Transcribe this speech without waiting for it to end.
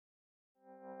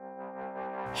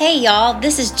Hey y'all,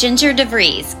 this is Ginger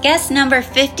DeVries, guest number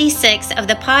 56 of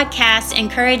the podcast,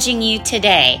 encouraging you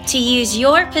today to use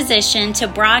your position to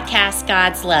broadcast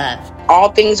God's love. All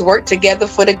things work together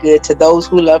for the good to those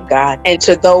who love God and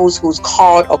to those who's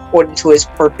called according to his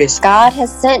purpose. God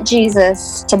has sent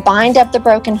Jesus to bind up the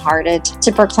brokenhearted,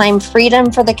 to proclaim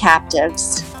freedom for the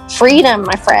captives. Freedom,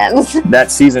 my friends.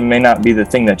 That season may not be the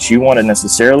thing that you wanted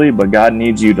necessarily, but God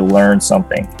needs you to learn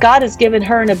something. God has given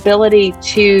her an ability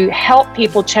to help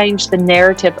people change the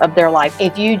narrative of their life.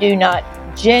 If you do not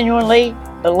genuinely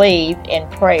believe in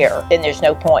prayer, then there's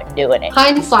no point in doing it.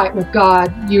 Hindsight with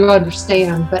God, you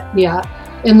understand, but yeah,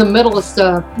 in the middle of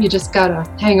stuff, you just gotta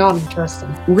hang on and trust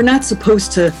him. We're not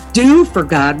supposed to do for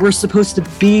God. We're supposed to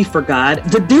be for God.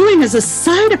 The doing is a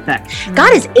side effect.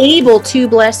 God is able to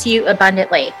bless you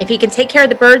abundantly. If he can take care of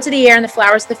the birds of the air and the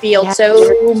flowers of the field,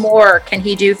 so more can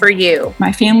he do for you.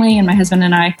 My family and my husband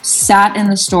and I sat in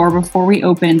the store before we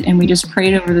opened, and we just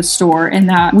prayed over the store and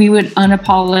that we would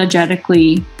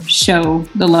unapologetically show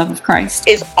the love of Christ.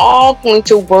 It's all going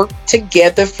to work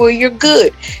together for your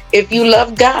good. If you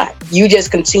love God, you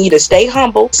just continue to stay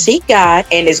humble, seek God,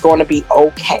 and it's going to be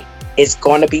okay. It's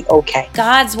going to be okay.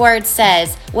 God's word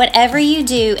says, whatever you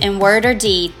do in word or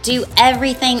deed, do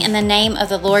everything in the name of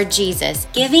the Lord Jesus,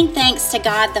 giving thanks to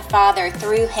God the Father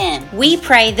through him. We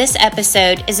pray this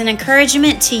episode is an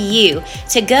encouragement to you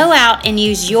to go out and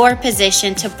use your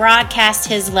position to broadcast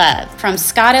his love. From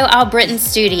Scotto Albritton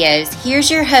Studios, here's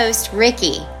your host,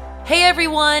 Ricky. Hey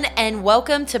everyone, and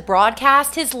welcome to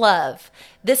Broadcast His Love.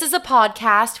 This is a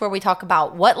podcast where we talk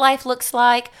about what life looks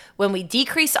like when we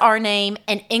decrease our name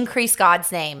and increase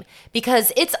God's name,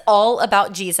 because it's all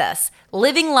about Jesus,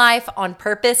 living life on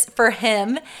purpose for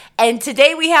him. And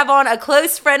today we have on a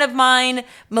close friend of mine,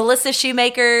 Melissa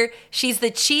Shoemaker. She's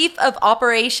the Chief of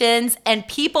Operations and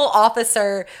People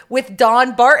Officer with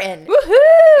Dawn Barton.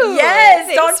 Woohoo!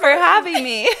 Yes, thanks for having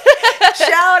me.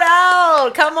 Shout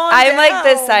out. Come on I'm down. like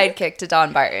the sidekick to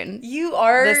Dawn Barton. You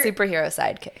are the superhero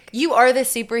sidekick. You are the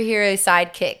superhero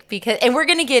sidekick, and we're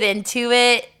going to get into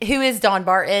it. Who is Dawn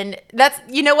Barton?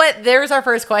 You know what? There's our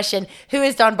first question. Who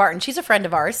is Dawn Barton? She's a friend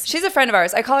of ours. She's a friend of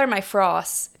ours. I call her my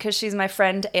Frost because she's my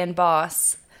friend and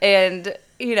boss. And,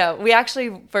 you know, we actually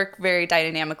work very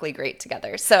dynamically great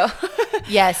together. So,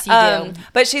 yes, you do.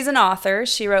 But she's an author.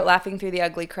 She wrote Laughing Through the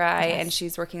Ugly Cry, and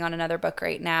she's working on another book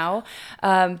right now.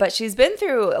 But she's been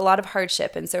through a lot of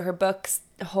hardship. And so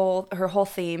her whole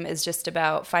theme is just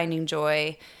about finding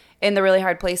joy in the really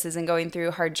hard places and going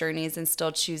through hard journeys and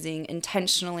still choosing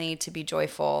intentionally to be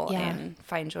joyful and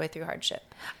find joy through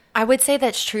hardship. I would say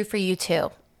that's true for you too.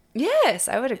 Yes,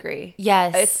 I would agree.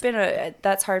 Yes. It's been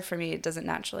that's hard for me. It doesn't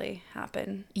naturally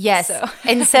happen. Yes. So,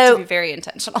 and so to be very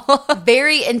intentional.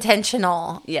 Very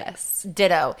intentional. Yes.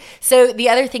 Ditto. So the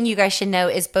other thing you guys should know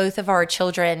is both of our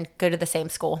children go to the same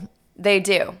school. They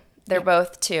do. They're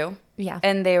both 2. Yeah.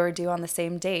 And they were due on the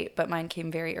same date, but mine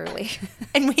came very early.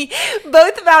 And we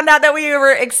both found out that we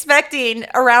were expecting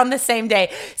around the same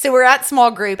day. So we're at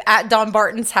small group at Dawn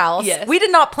Barton's house. Yes. We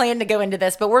did not plan to go into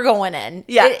this, but we're going in.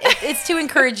 Yeah. It's to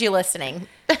encourage you listening.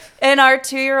 And our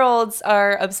 2-year-olds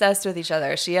are obsessed with each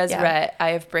other. She has Rhett. I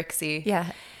have Brixie.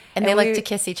 Yeah. And they like to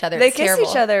kiss each other. They it's kiss terrible.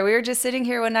 each other. We were just sitting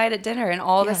here one night at dinner, and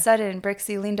all of a sudden,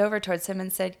 Brixie leaned over towards him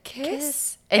and said,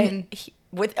 kiss. And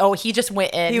he just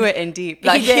went in. He went in deep.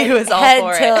 Like, he was all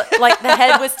for it. Like, the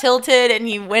head was tilted, and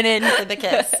he went in for the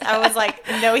kiss. I was like,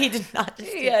 no, he did not.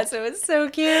 Yes, it was so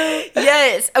cute.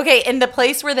 Yes. Okay, and the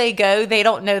place where they go, they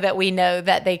don't know that we know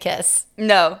that they kiss.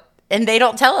 No. And they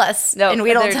don't tell us. No, and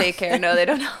we don't their daycare. No, they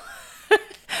don't know.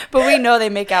 But we know they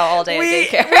make out all day at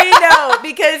daycare. We know,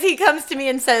 because he comes to me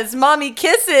and says, Mommy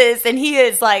kisses, and he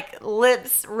is like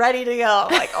lips ready to go.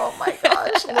 I'm like, oh my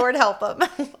gosh, Lord help him.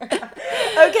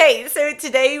 Okay, so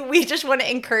today we just want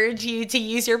to encourage you to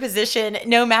use your position,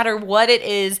 no matter what it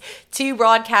is, to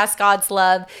broadcast God's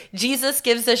love. Jesus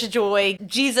gives us joy.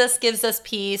 Jesus gives us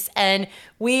peace. And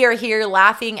we are here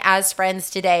laughing as friends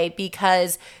today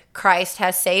because Christ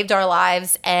has saved our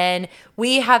lives, and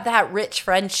we have that rich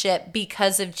friendship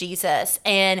because of Jesus.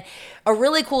 And a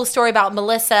really cool story about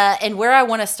Melissa, and where I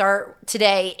want to start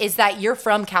today, is that you're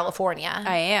from California.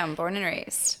 I am, born and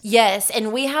raised. Yes,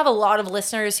 and we have a lot of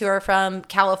listeners who are from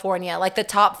California, like the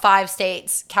top 5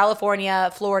 states: California,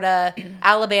 Florida,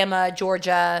 Alabama,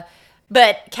 Georgia.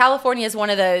 But California is one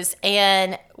of those,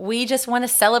 and we just want to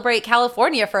celebrate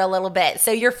California for a little bit.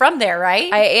 So you're from there,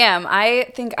 right? I am.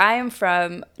 I think I am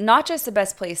from not just the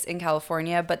best place in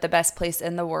California, but the best place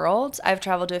in the world. I've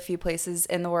traveled to a few places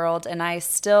in the world, and I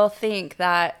still think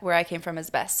that where I came from is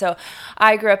best. So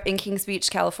I grew up in Kings Beach,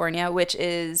 California, which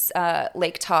is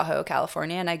Lake Tahoe,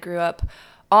 California, and I grew up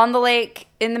on the lake,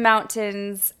 in the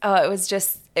mountains. It was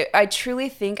just, I truly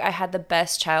think I had the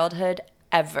best childhood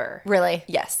ever. Really?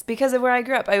 Yes, because of where I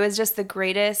grew up. It was just the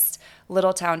greatest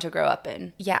little town to grow up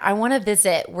in. Yeah, I want to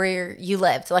visit where you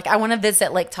lived. Like, I want to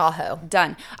visit Lake Tahoe.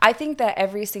 Done. I think that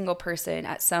every single person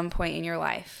at some point in your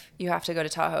life, you have to go to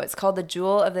Tahoe. It's called the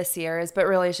Jewel of the Sierras, but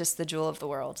really it's just the jewel of the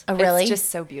world. Oh, really? It's just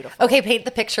so beautiful. Okay, paint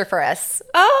the picture for us.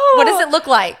 Oh! What does it look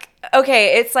like?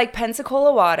 Okay, it's like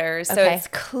Pensacola water. So Okay. it's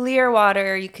clear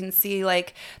water. You can see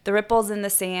like the ripples in the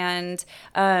sand.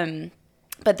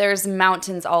 But there's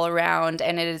mountains all around,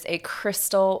 and it is a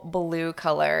crystal blue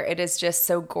color. It is just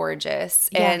so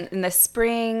gorgeous. Yeah. And in the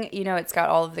spring, you know, it's got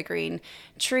all of the green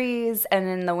trees, and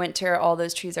in the winter, all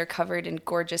those trees are covered in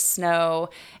gorgeous snow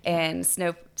and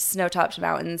snow-topped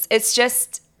mountains. It's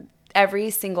just every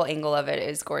single angle of it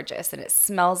is gorgeous, and it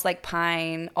smells like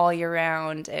pine all year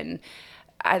round, and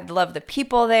I love the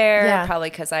people there, Yeah.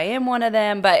 probably because I am one of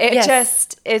them, but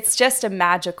it's just a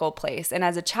magical place. And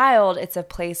as a child, it's a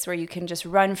place where you can just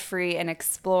run free and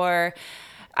explore.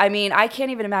 I mean, I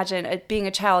can't even imagine being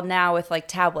a child now with like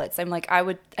tablets. I'm like,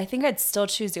 I think I'd still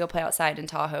choose to go play outside in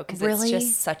Tahoe because Really? it's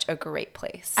just such a great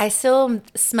place. I still am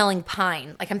smelling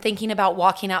pine. Like, I'm thinking about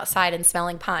walking outside and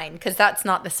smelling pine because that's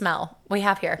not the smell we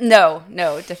have here. No,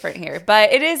 different here.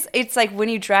 But it's like when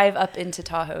you drive up into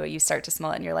Tahoe, you start to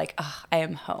smell it and you're like, oh, I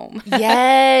am home.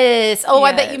 Yes. Oh,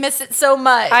 I bet Yes. you miss it so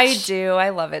much. I do.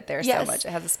 I love it there Yes. so much. It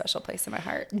has a special place in my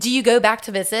heart. Do you go back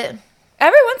to visit?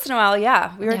 Every once in a while,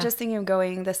 yeah. We were Yeah. just thinking of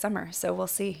going this summer, so we'll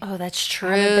see. Oh, that's true.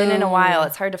 I haven't been in a while.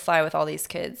 It's hard to fly with all these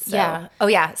kids. So. Yeah. Oh,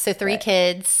 yeah. So 3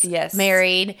 kids. Yes.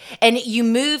 Married. And you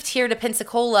moved here to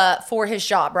Pensacola for his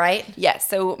job, right? Yes.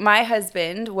 So my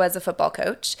husband was a football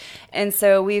coach. And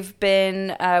so we've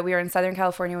been, we were in Southern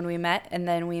California when we met, and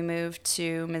then we moved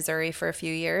to Missouri for a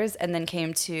few years, and then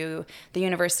came to the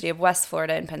University of West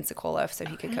Florida in Pensacola so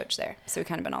he could coach there. So we've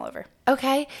kind of been all over.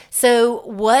 Okay. So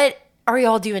what are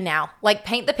y'all doing now? Like,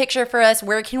 paint the picture for us.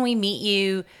 Where can we meet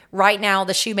you right now?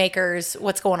 The Shoemakers,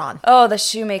 what's going on? Oh, the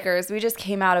Shoemakers. We just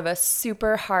came out of a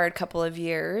super hard couple of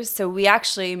years. So we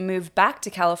actually moved back to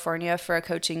California for a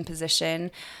coaching position.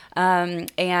 And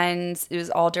it was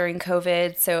all during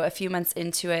COVID. So a few months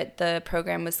into it, the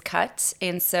program was cut.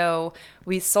 And so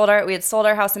we had sold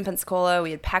our house in Pensacola.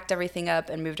 We had packed everything up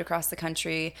and moved across the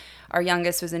country. Our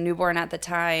youngest was a newborn at the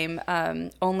time,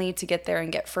 only to get there and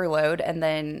get furloughed and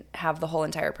then have the whole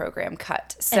entire program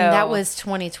cut. So And that was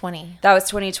 2020. That was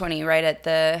 2020, right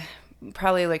at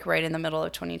probably like right in the middle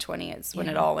of 2020 is when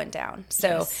it all went down.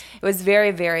 So It was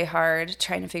very, very hard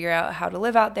trying to figure out how to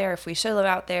live out there, if we should live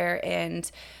out there.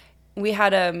 And we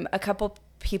had a couple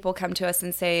people come to us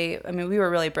and say, I mean, we were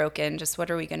really broken. Just what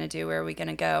are we going to do? Where are we going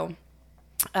to go?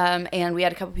 And we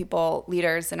had a couple people,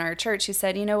 leaders in our church, who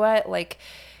said, you know what, like,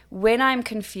 when I'm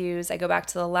confused, I go back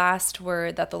to the last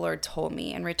word that the Lord told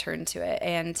me and return to it.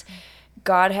 And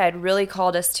God had really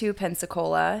called us to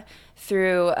Pensacola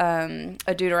through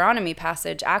a Deuteronomy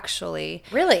passage, actually.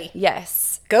 Really?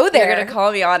 Yes. Go there. You're going to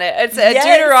call me on it. It's Yes.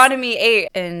 Deuteronomy 8,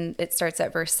 and it starts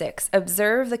at verse 6.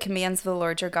 Observe the commands of the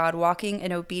Lord your God, walking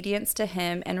in obedience to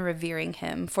him and revering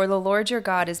him. For the Lord your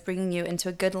God is bringing you into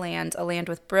a good land, a land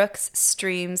with brooks,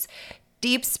 streams,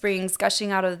 deep springs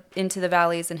gushing out into the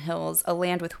valleys and hills, a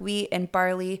land with wheat and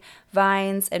barley,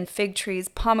 vines and fig trees,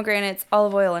 pomegranates,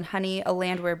 olive oil and honey, a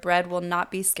land where bread will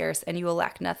not be scarce and you will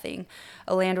lack nothing,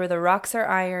 a land where the rocks are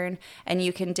iron and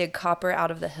you can dig copper out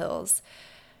of the hills.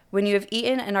 When you have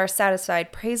eaten and are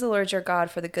satisfied, praise the Lord your God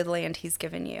for the good land he's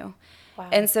given you. Wow.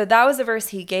 And so that was the verse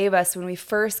he gave us when we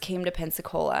first came to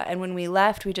Pensacola. And when we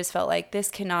left, we just felt like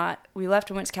we left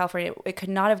and went to California. It could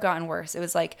not have gotten worse. It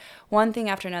was like one thing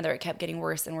after another. It kept getting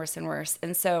worse and worse and worse.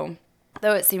 And so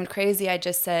though it seemed crazy, I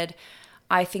just said,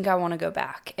 I think I want to go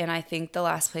back. And I think the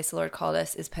last place the Lord called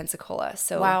us is Pensacola.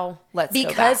 So let's go back.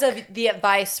 Because of the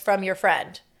advice from your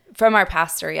friend. From our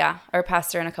pastor, yeah. Our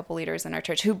pastor and a couple leaders in our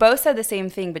church who both said the same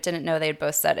thing but didn't know they had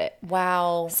both said it.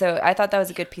 Wow. So I thought that was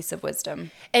a good piece of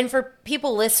wisdom. And for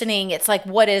people listening, it's like,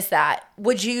 what is that?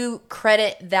 Would you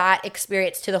credit that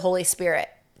experience to the Holy Spirit?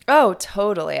 Oh,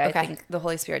 totally. Okay. I think the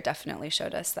Holy Spirit definitely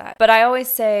showed us that. But I always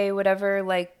say whatever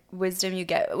like wisdom you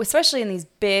get, especially in these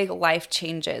big life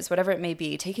changes, whatever it may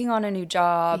be, taking on a new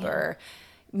job or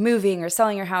moving or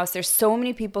selling your house, there's so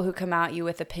many people who come at you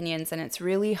with opinions, and it's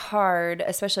really hard,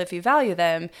 especially if you value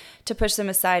them, to push them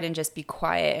aside and just be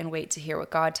quiet and wait to hear what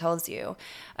God tells you.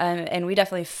 And we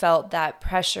definitely felt that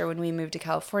pressure when we moved to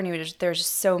California. There's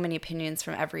just so many opinions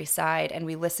from every side, and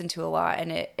we listened to a lot,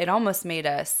 and it almost made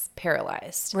us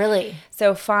paralyzed. Really?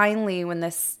 So finally, when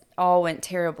this all went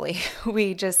terribly,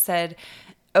 we just said,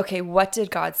 okay, what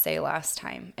did God say last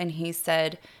time? And he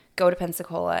said, go to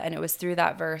Pensacola, and it was through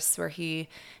that verse where he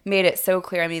made it so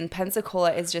clear. I mean,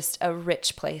 Pensacola is just a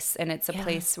rich place, and it's a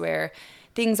place where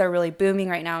things are really booming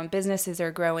right now and businesses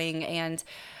are growing. And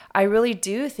I really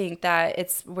do think that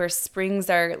it's where springs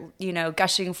are,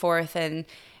 gushing forth. And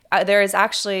there is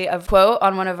actually a quote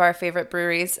on one of our favorite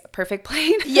breweries, Perfect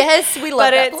Plain. Yes, we love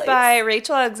but that it's place. by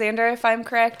Rachel Alexander, if I'm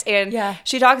correct. And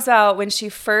she talks about when she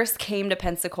first came to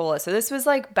Pensacola. So this was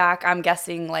like back, I'm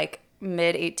guessing, like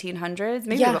mid 1800s,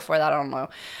 maybe before that, I don't know.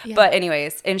 But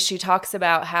anyways, and she talks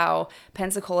about how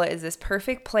Pensacola is this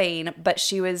perfect plain, but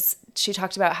she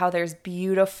talked about how there's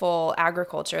beautiful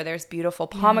agriculture, there's beautiful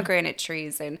pomegranate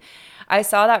trees. And I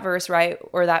saw that verse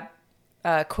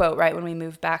quote right when we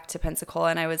moved back to Pensacola,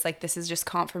 and I was like, this is just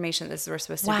confirmation this is where we're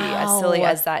supposed to be, as silly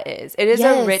as that is. It is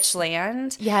a rich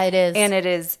land. Yeah, it is. And it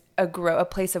is a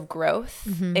place of growth,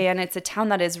 and it's a town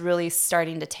that is really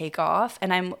starting to take off,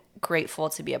 and I'm grateful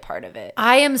to be a part of it.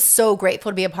 I am so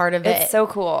grateful to be a part of it. It's so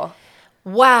cool.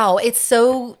 Wow, it's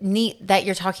so neat that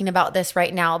you're talking about this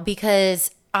right now, because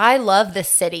I love this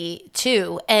city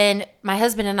too. And my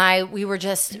husband and I, we were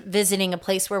just visiting a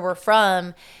place where we're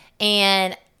from,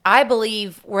 and I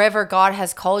believe wherever God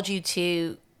has called you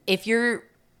to, if you're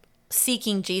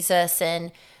seeking Jesus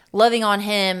and loving on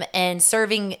him and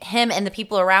serving him and the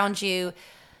people around you,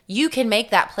 you can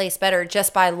make that place better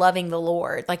just by loving the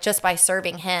Lord, like just by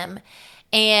serving him.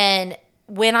 And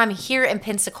when I'm here in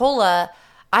Pensacola,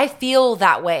 I feel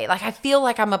that way. Like I feel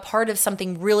like I'm a part of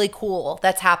something really cool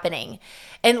that's happening.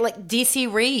 And like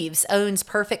DC Reeves owns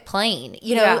Perfect Plain.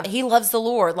 He loves the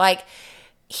Lord. Like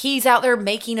he's out there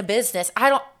making a business.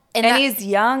 And he's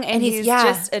young, and he's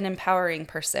just an empowering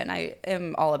person. I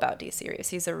am all about DC Reeves.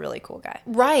 He's a really cool guy.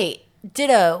 Right.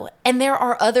 Ditto. And there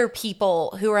are other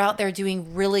people who are out there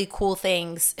doing really cool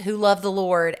things, who love the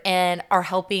Lord and are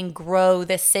helping grow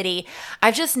this city.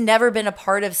 I've just never been a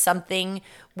part of something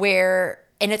where,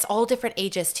 and it's all different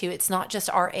ages too. It's not just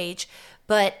our age,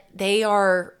 but they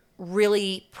are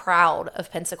really proud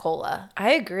of Pensacola.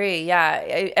 I agree.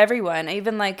 Yeah. Everyone,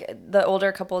 even like the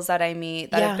older couples that I meet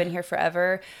that have been here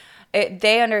forever,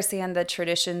 they understand the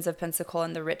traditions of Pensacola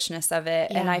and the richness of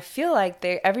it. And I feel like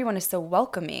everyone is so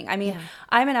welcoming. I mean,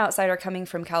 I'm an outsider coming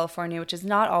from California, which is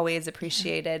not always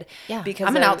appreciated. Because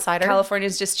I'm an outsider.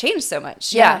 California's just changed so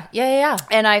much. Yeah.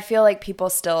 And I feel like people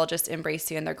still just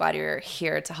embrace you, and they're glad you're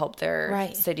here to help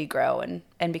their city grow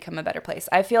and become a better place.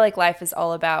 I feel like life is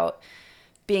all about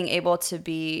being able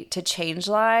to change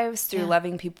lives through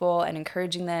loving people and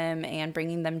encouraging them and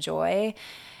bringing them joy.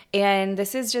 And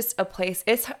this is just a place,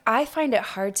 I find it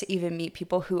hard to even meet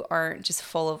people who aren't just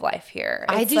full of life here.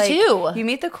 I do too. You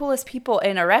meet the coolest people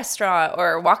in a restaurant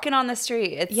or walking on the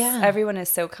street. Everyone is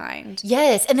so kind.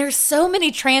 Yes, and there's so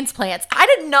many transplants. I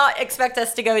did not expect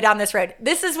us to go down this road.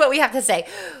 This is what we have to say.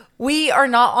 We are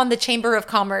not on the Chamber of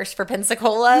Commerce for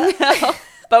Pensacola. No,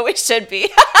 but we should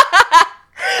be.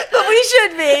 But we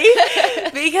should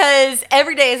be, because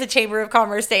every day is a Chamber of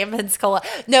Commerce day in Pensacola.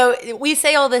 No, we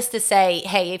say all this to say,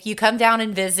 hey, if you come down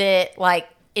and visit, like,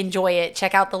 enjoy it.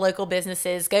 Check out the local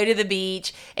businesses. Go to the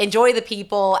beach. Enjoy the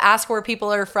people. Ask where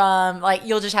people are from. Like,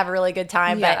 you'll just have a really good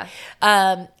time. Yeah.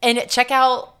 But, and check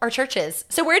out our churches.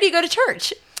 So where do you go to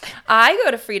church? I go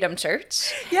to Freedom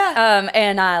Church. Yeah.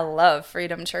 And I love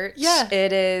Freedom Church. Yeah.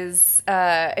 It is,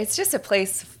 it's just a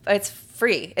place, it's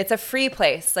free. It's a free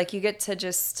place. Like, you get to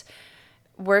just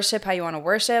worship how you want to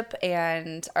worship,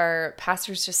 and our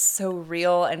pastor's just so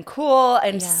real and cool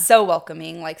and so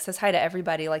welcoming. Like, says hi to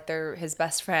everybody like they're his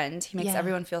best friend. He makes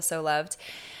everyone feel so loved.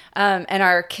 And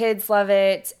our kids love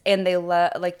it, and they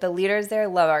love, like, the leaders there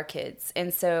love our kids.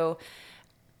 And so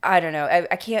I don't know.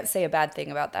 I can't say a bad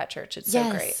thing about that church. It's so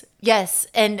great. Yes.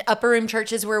 And Upper Room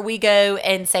Church is where we go,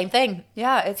 and same thing.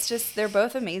 Yeah, it's just, they're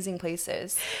both amazing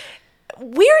places.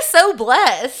 We're so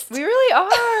blessed. We really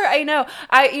are. I know.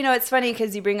 It's funny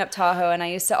because you bring up Tahoe, and I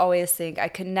used to always think I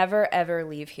could never, ever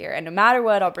leave here. And no matter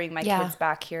what, I'll bring my kids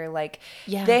back here. Like,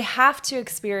 they have to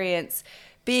experience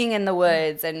being in the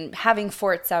woods and having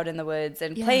forts out in the woods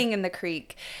and playing in the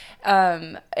creek,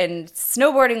 and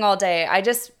snowboarding all day.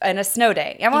 And a snow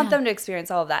day. I want them to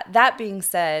experience all of that. That being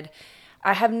said,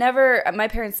 my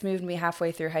parents moved me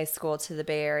halfway through high school to the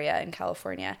Bay Area in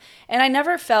California, and I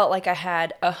never felt like I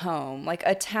had a home, like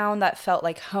a town that felt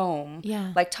like home,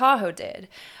 like Tahoe did,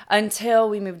 until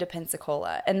we moved to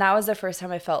Pensacola. And that was the first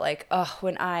time I felt like,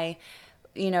 when I,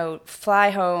 fly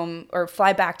home or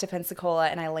fly back to Pensacola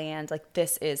and I land, like,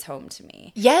 this is home to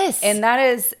me. Yes. And that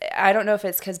is, I don't know if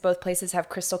it's because both places have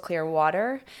crystal clear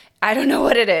water. I don't know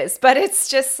what it is, but it's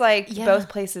just like both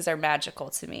places are magical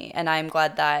to me. And I'm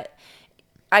glad that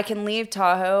I can leave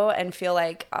Tahoe and feel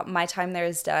like my time there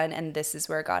is done, and this is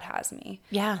where God has me.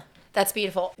 Yeah. That's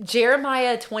beautiful.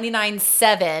 Jeremiah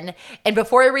 29:7. And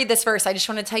before I read this verse, I just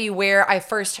want to tell you where I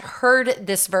first heard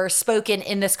this verse spoken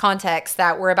in this context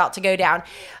that we're about to go down.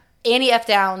 Annie F.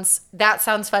 Downs, That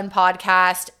Sounds Fun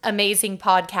podcast, amazing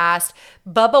podcast.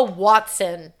 Bubba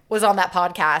Watson was on that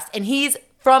podcast, and he's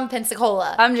from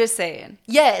Pensacola. I'm just saying.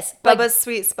 Yes. Bubba's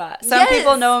sweet spot. Some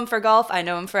people know him for golf. I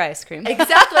know him for ice cream.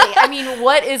 Exactly. I mean,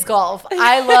 what is golf?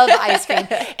 I love ice cream.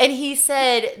 And he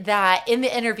said that in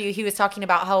the interview, he was talking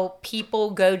about how people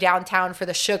go downtown for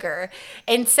the sugar.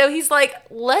 And so he's like,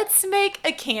 let's make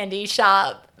a candy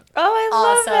shop. Oh, I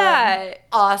love that.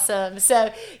 Awesome.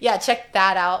 So, yeah, check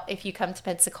that out if you come to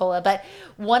Pensacola. But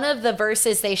one of the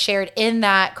verses they shared in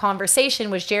that conversation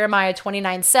was Jeremiah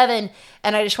 29:7.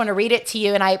 And I just want to read it to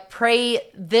you. And I pray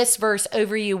this verse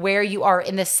over you where you are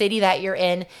in the city that you're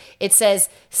in. It says,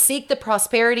 seek the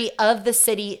prosperity of the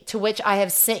city to which I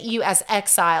have sent you as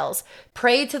exiles.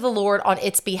 Pray to the Lord on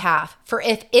its behalf. For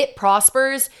if it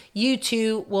prospers, you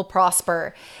too will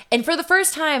prosper. And for the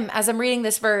first time, as I'm reading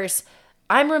this verse,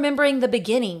 I'm remembering the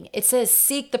beginning. It says,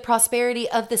 seek the prosperity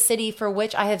of the city for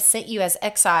which I have sent you as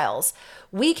exiles.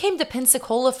 We came to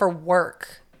Pensacola for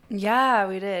work. Yeah,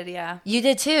 we did. Yeah. You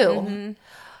did too?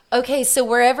 Okay, so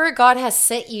wherever God has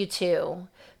sent you to,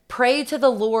 pray to the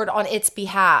Lord on its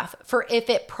behalf. For if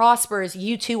it prospers,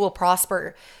 you too will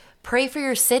prosper. Pray for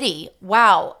your city.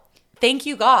 Wow. Thank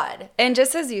you, God. And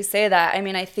just as you say that, I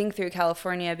mean, I think through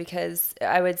California, because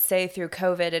I would say through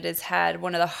COVID, it has had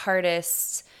one of the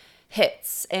hardest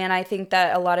hits. And I think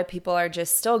that a lot of people are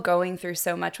just still going through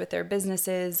so much with their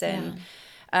businesses. And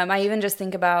I even just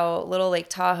think about Little Lake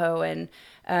Tahoe and,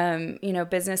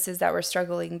 businesses that were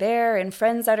struggling there and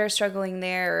friends that are struggling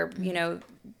there.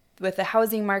 With the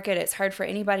housing market, it's hard for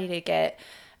anybody to get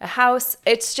a house.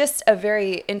 It's just a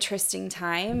very interesting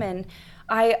time. And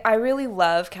I really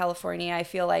love California. I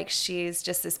feel like she's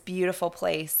just this beautiful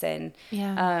place and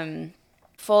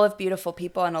full of beautiful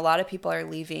people, and a lot of people are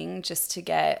leaving just to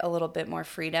get a little bit more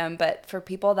freedom. But for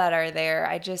people that are there,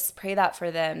 I just pray that for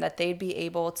them, that they'd be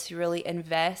able to really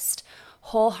invest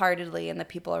wholeheartedly in the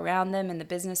people around them and the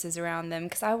businesses around them,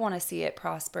 because I want to see it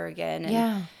prosper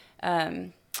again.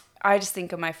 And I just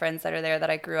think of my friends that are there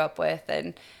that I grew up with,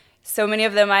 and so many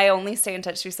of them I only stay in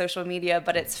touch through social media,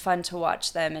 but it's fun to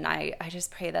watch them, and I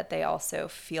just pray that they also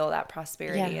feel that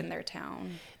prosperity in their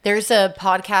town. There's a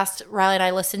podcast Riley and I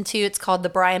listen to. It's called The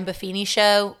Brian Buffini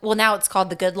Show. Well, now it's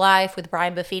called The Good Life with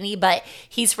Brian Buffini, but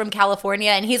he's from California,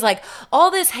 and he's like,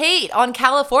 all this hate on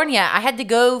California. I had to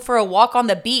go for a walk on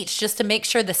the beach just to make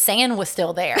sure the sand was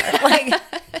still there. Like,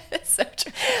 so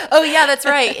true. Oh, yeah, that's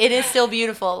right. It is still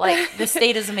beautiful. Like, the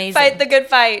state is amazing. Fight the good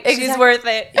fight. Exactly. She's worth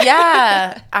it.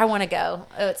 Yeah, I want to go.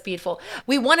 Oh, it's beautiful.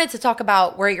 We wanted to talk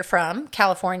about where you're from,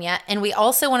 California, and we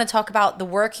also want to talk about the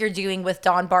work you're doing with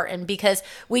Dawn Barton, because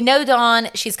we know Dawn.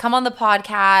 She's come on the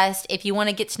podcast. If you want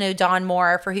to get to know Dawn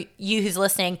more, for you who's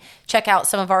listening, check out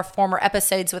some of our former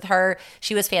episodes with her.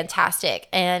 She was fantastic,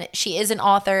 and she is an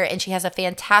author, and she has a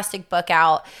fantastic book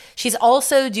out. She's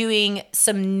also doing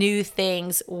some new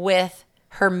things with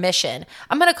her mission.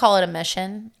 I'm going to call it a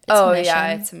mission. It's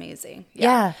it's amazing.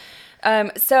 Yeah.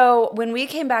 So when we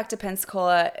came back to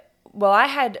Pensacola, well, I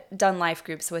had done life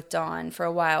groups with Dawn for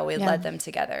a while. We had led them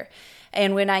together.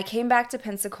 And when I came back to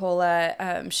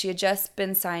Pensacola, she had just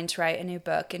been signed to write a new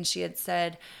book, and she had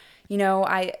said,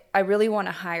 I really want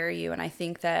to hire you, and I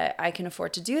think that I can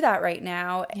afford to do that right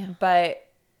now. Yeah. But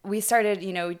we started,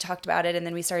 we talked about it, and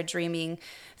then we started dreaming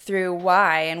through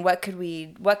why and what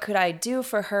could I do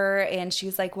for her. And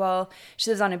she's like, well,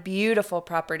 she lives on a beautiful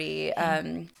property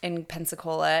in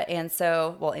Pensacola, and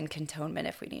so, in Cantonment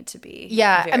if we need to be.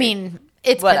 Yeah, I mean,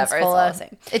 it's whatever. Pensacola. It's all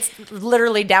the same. It's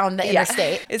literally down the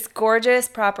interstate. It's gorgeous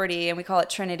property, and we call it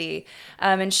Trinity.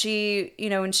 And she,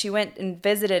 when she went and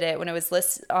visited it when it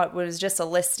was just a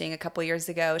listing a couple years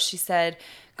ago, she said,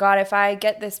 God, if I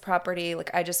get this property,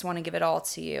 I just want to give it all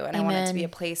to you. And Amen. I want it to be a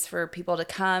place for people to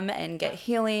come and get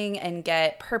healing and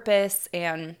get purpose.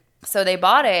 And so they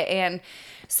bought it. And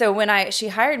so when she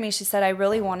hired me, she said, I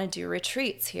really want to do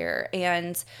retreats here.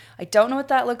 And I don't know what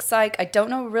that looks like. I don't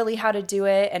know really how to do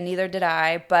it. And neither did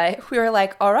I. But we were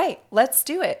like, all right, let's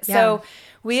do it. Yeah. So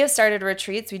we have started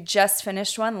retreats. We just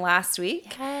finished one last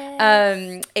week.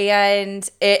 Yes. And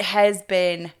it has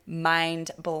been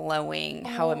mind-blowing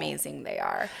how amazing they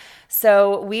are.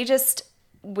 So we just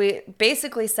we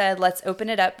basically said, let's open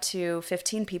it up to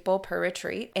 15 people per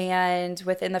retreat. And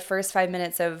within the first 5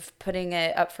 minutes of putting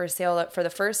it up for sale for the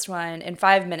first one, in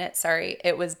 5 minutes,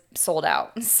 it was sold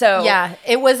out. So yeah,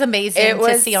 it was amazing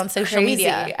to see on social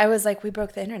media. I was like, we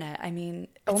broke the internet. I mean,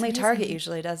 it's only amazing. Target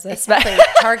usually does this. Exactly.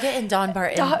 Target and Don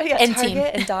Barton. And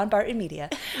Target and Don Barton Media.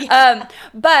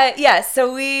 But yeah,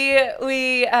 so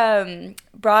we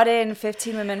brought in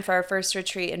 15 women for our first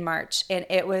retreat in March, and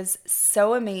it was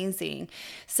so amazing.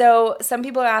 So some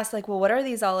people ask, like, well, what are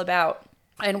these all about?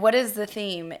 And what is the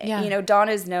theme? Yeah. You know, Dawn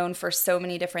is known for so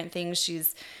many different things.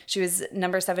 She was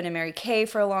number 7 in Mary Kay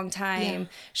for a long time. Yeah.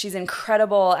 She's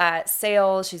incredible at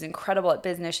sales. She's incredible at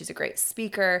business. She's a great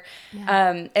speaker.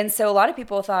 Yeah. And so a lot of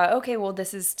people thought, okay, well,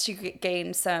 this is to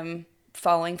gain some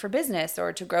following for business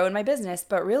or to grow in my business.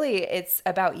 But really, it's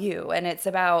about you. And it's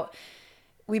about,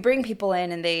 we bring people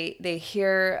in and they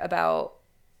hear about,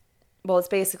 well, it's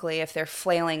basically if they're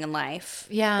flailing in life,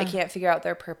 they can't figure out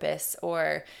their purpose,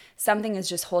 or something is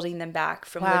just holding them back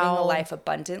from living a life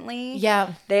abundantly.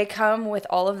 Yeah. They come with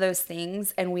all of those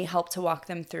things, and we help to walk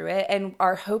them through it. And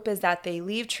our hope is that they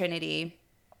leave Trinity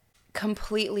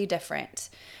completely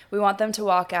different. We want them to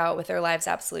walk out with their lives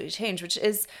absolutely changed, which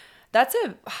is, that's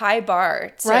a high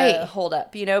bar to hold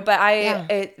up, you know, but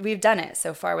we've done it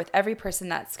so far with every person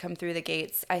that's come through the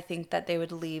gates. I think that they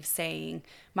would leave saying,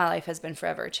 my life has been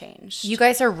forever changed. You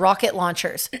guys are rocket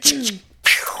launchers.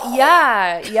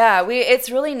 Yeah. It's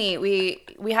really neat.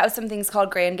 We have some things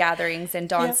called grand gatherings, and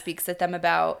Dawn speaks at them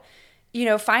about, you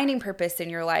know, finding purpose in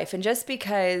your life. And just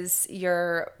because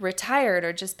you're retired,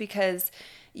 or just because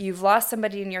you've lost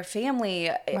somebody in your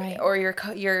family, or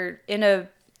you're in a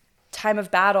time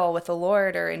of battle with the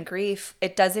Lord or in grief,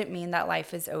 it doesn't mean that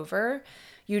life is over.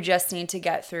 You just need to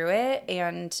get through it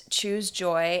and choose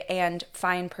joy and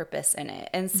find purpose in it.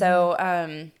 And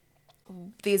so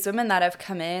these women that have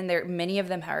come in, many of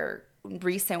them are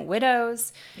recent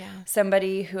widows. Yeah.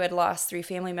 Somebody who had lost 3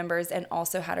 family members and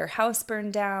also had her house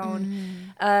burned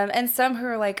down. And some who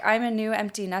are like, I'm a new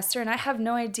empty nester and I have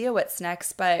no idea what's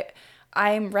next, but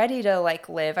I'm ready to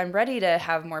live. I'm ready to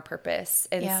have more purpose.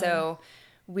 And so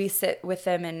we sit with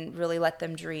them and really let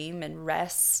them dream and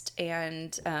rest.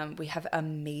 And we have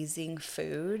amazing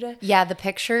food. Yeah, the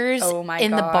pictures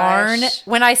in the gosh. barn.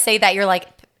 When I say that, you're like,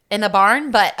 in the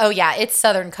barn? But, it's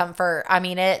Southern comfort. I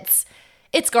mean, it's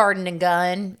garden and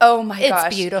gun. Oh, my gosh.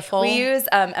 It's beautiful. We use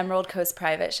Emerald Coast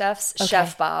Private Chefs. Okay.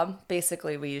 Chef Bob.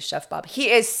 Basically, we use Chef Bob. He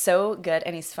is so good,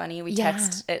 and he's funny. We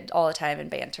text it all the time and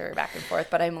banter back and forth.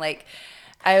 But I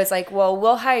was like, well,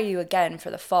 we'll hire you again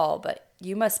for the fall, but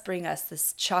you must bring us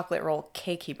this chocolate roll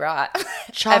cake he brought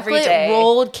every day. Chocolate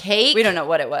rolled cake? We don't know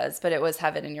what it was, but it was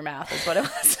heaven in your mouth is what it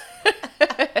was.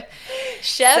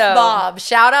 Chef Bob.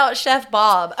 Shout out Chef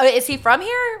Bob. Oh, is he from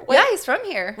here? Yeah, he's from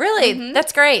here. Really? Mm-hmm.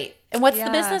 That's great. And what's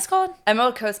the business called?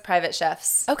 Emerald Coast Private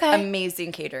Chefs. Okay.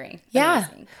 Amazing catering. Yeah.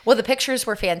 Amazing. Well, the pictures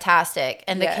were fantastic.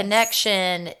 And the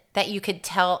connection that you could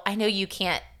tell, I know you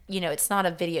can't, it's not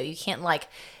a video. You can't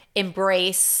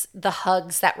embrace the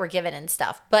hugs that were given and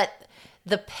stuff. But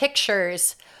the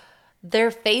pictures, their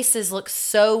faces look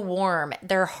so warm.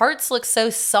 Their hearts look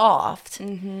so soft.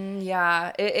 Mm-hmm.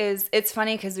 Yeah, it is. It's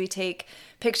funny because we take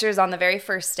pictures on the very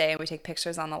first day and we take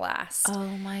pictures on the last. Oh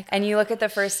my God. And you look at the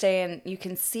first day and you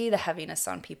can see the heaviness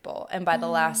on people. And by the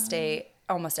last day,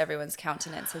 almost everyone's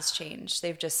countenance has changed.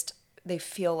 They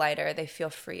feel lighter. They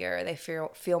feel freer. They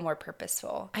feel more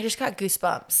purposeful. I just got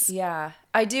goosebumps. Yeah.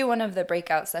 I do one of the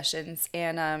breakout sessions,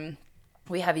 and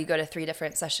we have you go to 3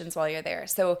 different sessions while you're there.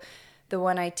 So the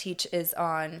one I teach is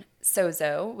on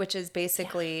sozo, which is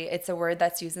basically, it's a word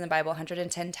that's used in the Bible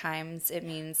 110 times. It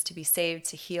means to be saved,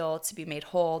 to heal, to be made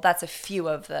whole. That's just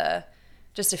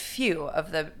a few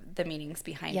of the meanings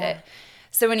behind it.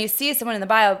 So when you see someone in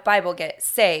the Bible get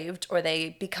saved or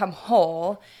they become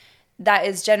whole, that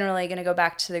is generally going to go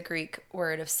back to the Greek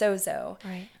word of sozo.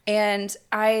 Right. And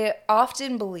I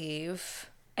often believe,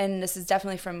 and this is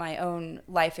definitely from my own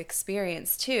life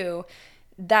experience too,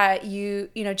 that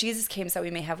Jesus came so that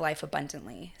we may have life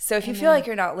abundantly. So if you feel like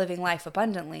you're not living life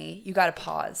abundantly, you got to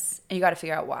pause and you got to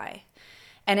figure out why.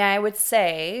 And I would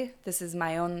say, this is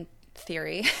my own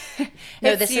theory,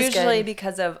 this is usually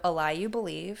because of a lie you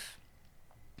believe,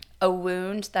 a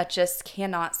wound that just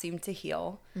cannot seem to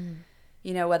heal.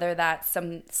 Whether that's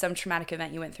some traumatic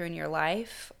event you went through in your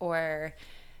life or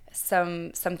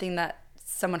something that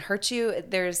someone hurt you,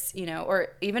 there's, or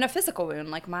even a physical wound,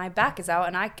 like my back is out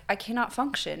and I cannot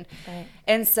function. Right.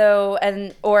 And so,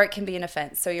 or it can be an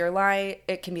offense. So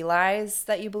it can be lies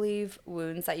that you believe,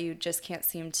 wounds that you just can't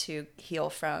seem to heal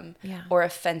from, or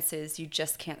offenses you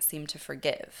just can't seem to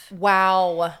forgive.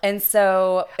 Wow. And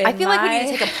so I feel like we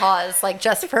need to take a pause, like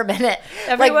just for a minute.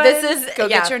 Everyone, like this is go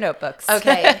get your notebooks.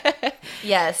 Okay.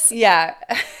 Yes. Yeah.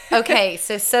 Okay.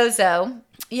 So sozo.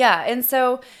 Yeah. And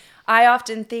so I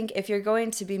often think if you're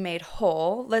going to be made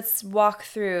whole, let's walk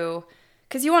through,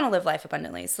 because you want to live life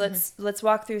abundantly. So let's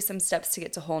walk through some steps to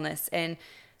get to wholeness. And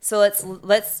so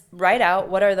let's write out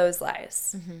what are those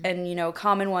lies. And a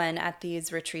common one at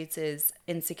these retreats is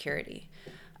insecurity.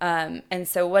 And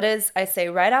so I say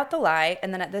write out the lie,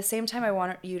 and then at the same time I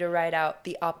want you to write out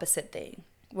the opposite thing.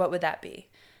 What would that be?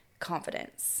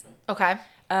 Confidence. Okay.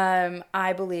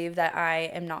 I believe that I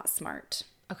am not smart.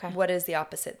 Okay. What is the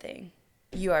opposite thing?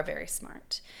 You are very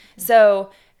smart.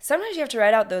 So sometimes you have to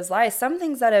write out those lies. Some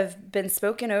things that have been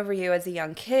spoken over you as a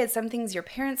young kid, some things your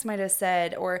parents might have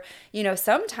said, or,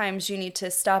 sometimes you need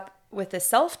to stop with the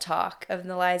self-talk of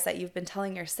the lies that you've been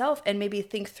telling yourself and maybe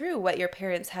think through what your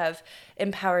parents have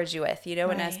empowered you with,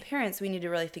 and as parents, we need to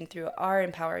really think through our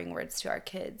empowering words to our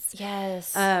kids.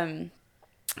 Yes.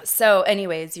 So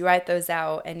anyways, you write those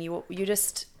out and you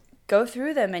just go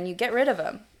through them and you get rid of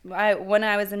them. When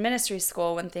I was in ministry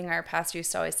school, one thing our pastor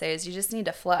used to always say is you just need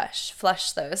to flush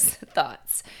those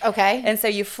thoughts. Okay. And so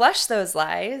you flush those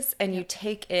lies and you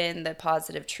take in the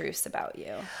positive truths about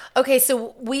you. Okay,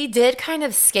 so we did kind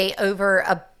of skate over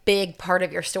a big part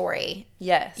of your story.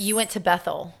 Yes. You went to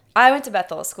Bethel. I went to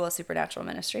Bethel, School of Supernatural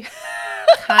Ministry.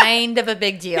 Kind of a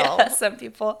big deal. Yeah, some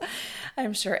people,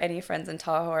 I'm sure any friends in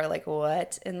Tahoe are like,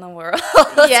 what in the world?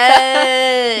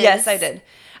 Yes. Yes, I did.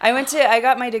 I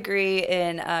got my degree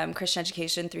in Christian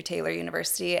education through Taylor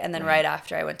University, and then right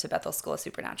after I went to Bethel School of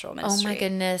Supernatural Ministry. Oh my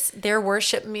goodness. Their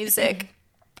worship music.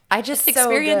 I just So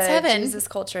experienced good. heaven. Jesus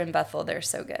culture in Bethel, they're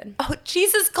so good. Oh,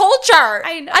 Jesus culture.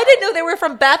 I know. I didn't know they were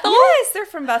from Bethel. Yes, they're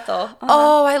from Bethel. Uh-huh.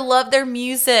 Oh, I love their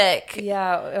music.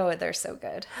 Yeah. Oh, they're so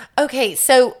good. Okay,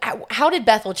 so how did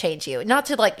Bethel change you? Not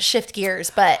to like shift gears,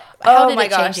 but how did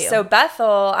it change you? So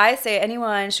Bethel, I say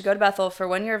anyone should go to Bethel for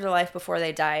 1 year of their life before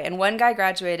they die. And one guy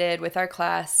graduated with our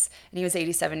class, and he was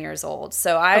 87 years old.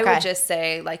 So I would just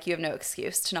say, like, you have no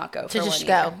excuse to not go for 1 year. To just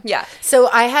go. Yeah. So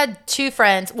I had two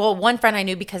friends. Well, one friend I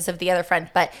knew because of the other friend,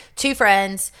 but two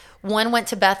friends. One went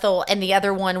to Bethel and the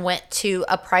other one went to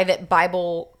a private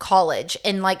Bible college.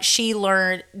 And like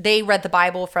they read the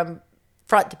Bible from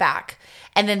front to back.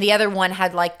 And then the other one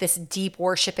had like this deep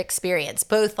worship experience,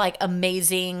 both like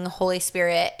amazing Holy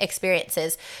Spirit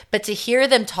experiences. But to hear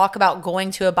them talk about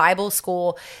going to a Bible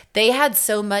school, they had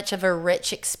so much of a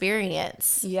rich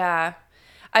experience. Yeah.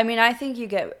 I mean, I think you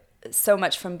get so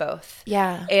much from both.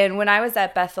 Yeah. And when I was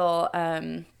at Bethel,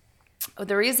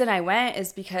 the reason I went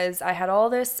is because I had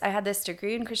this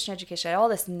degree in Christian education, I had all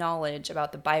this knowledge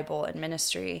about the Bible and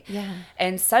ministry. Yeah.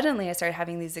 And suddenly I started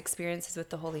having these experiences with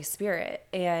the Holy Spirit.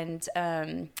 And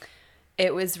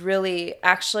it was really,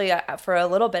 actually, for a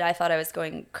little bit, I thought I was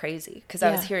going crazy because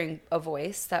I was hearing a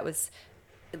voice that was,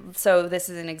 so this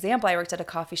is an example. I worked at a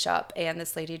coffee shop and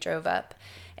this lady drove up.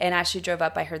 And as she drove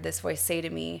up, I heard this voice say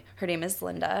to me, her name is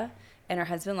Linda. And her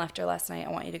husband left her last night.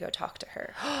 I want you to go talk to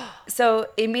her. So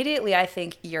immediately I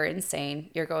think, you're insane.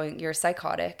 You're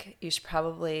psychotic. You should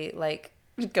probably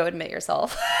go admit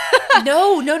yourself.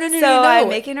 No. So I'm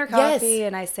making her coffee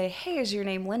and I say, hey, is your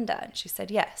name Linda? And she said,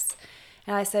 yes.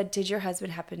 And I said, did your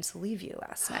husband happen to leave you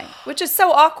last night? Which is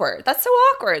so awkward. That's so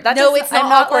awkward. It's not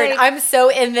awkward. I'm so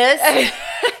in this.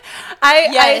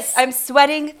 I'm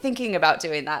sweating thinking about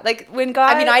doing that. Like when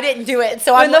God, I mean, I didn't do it,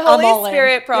 so when I'm the all Holy in.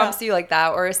 Spirit prompts you like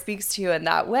that or speaks to you in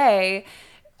that way,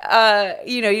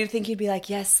 you'd think you'd be like,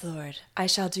 yes, Lord, I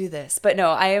shall do this. But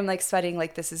no, I am like sweating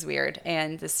like this is weird,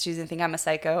 and she's gonna think I'm a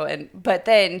psycho. But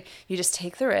then you just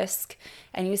take the risk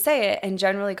and you say it, and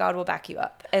generally God will back you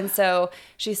up. And so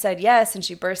she said yes, and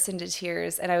she burst into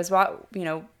tears. And I was,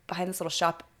 behind this little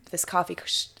shop, this coffee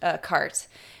cart,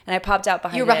 and I popped out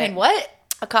behind. You were behind what?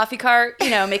 A coffee cart,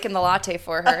 making the latte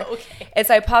for her. Oh, okay. And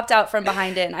so I popped out from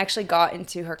behind it and I actually got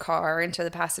into her car, into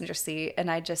the passenger seat. And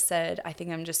I just said, I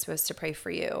think I'm just supposed to pray for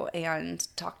you and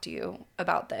talk to you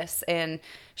about this. And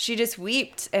she just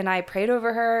wept, and I prayed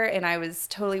over her, and I was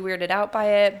totally weirded out by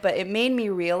it. But it made me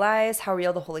realize how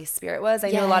real the Holy Spirit was. I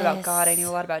knew a lot about God. I knew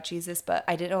a lot about Jesus, but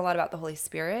I didn't know a lot about the Holy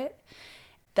Spirit.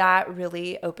 That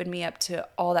really opened me up to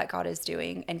all that God is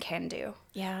doing and can do.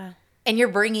 Yeah. And you're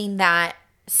bringing that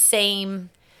same,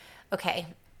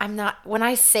 when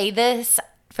I say this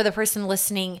for the person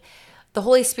listening, The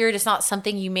Holy Spirit is not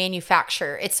something you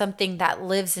manufacture. It's something that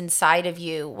lives inside of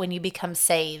you when you become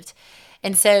saved.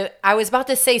 And so I was about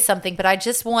to say something, but I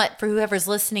just want for whoever's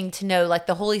listening to know, like,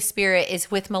 the Holy Spirit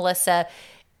is with Melissa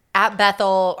at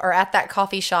Bethel or at that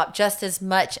coffee shop just as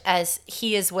much as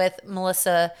he is with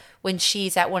Melissa when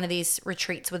she's at one of these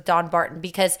retreats with Don Barton,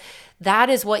 because that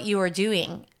is what you are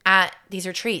doing at these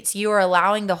retreats. You are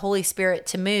allowing the Holy Spirit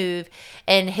to move,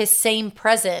 and his same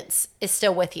presence is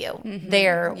still with you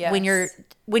there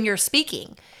when you're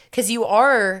speaking, because you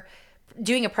are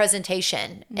doing a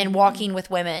presentation and walking with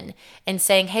women and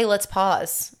saying, hey, let's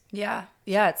pause. Yeah,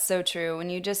 it's so true. When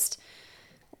you just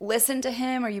listen to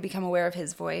him or you become aware of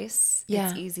his voice,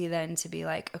 it's easy then to be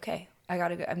like, okay, I'm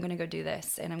going to go do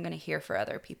this, and I'm going to hear for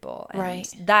other people. And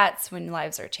right. That's when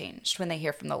lives are changed, when they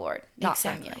hear from the Lord, not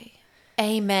from you.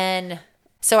 Amen.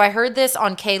 So I heard this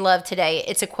on K-Love today.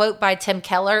 It's a quote by Tim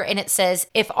Keller, and it says,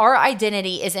 if our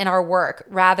identity is in our work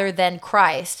rather than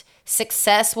Christ,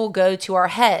 success will go to our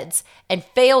heads and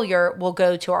failure will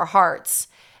go to our hearts.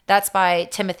 That's by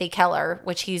Timothy Keller,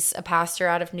 which he's a pastor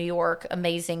out of New York.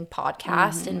 Amazing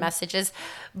podcast and messages.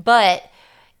 But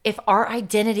if our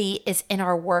identity is in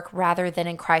our work rather than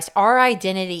in Christ, our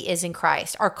identity is in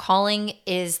Christ. Our calling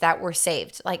is that we're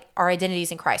saved. Like, our identity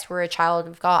is in Christ. We're a child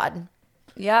of God.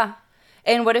 Yeah.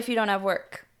 And what if you don't have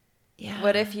work? Yeah.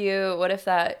 What if your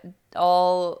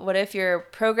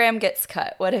program gets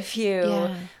cut? What if you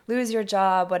lose your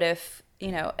job? What if,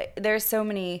 there's so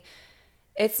many.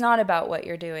 It's not about what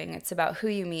you're doing. It's about who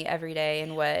you meet every day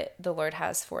and what the Lord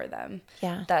has for them.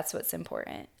 Yeah. That's what's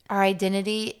important. Our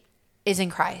identity is in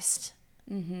Christ.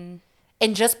 Mm-hmm.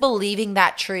 And just believing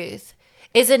that truth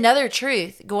is another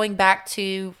truth. Going back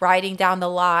to writing down the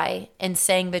lie and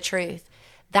saying the truth.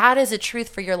 That is a truth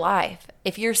for your life.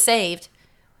 If you're saved,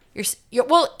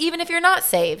 well, even if you're not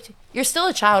saved, you're still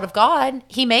a child of God.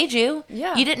 He made you.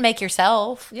 Yeah. You didn't make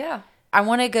yourself. Yeah. I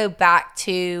want to go back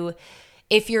to,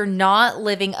 if you're not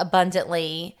living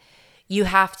abundantly, you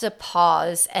have to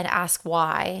pause and ask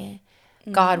why.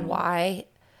 God, why?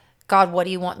 God, what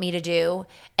do you want me to do?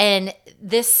 And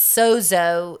this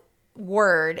sozo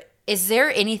word, is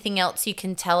there anything else you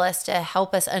can tell us to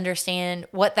help us understand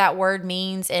what that word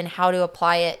means and how to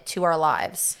apply it to our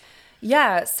lives?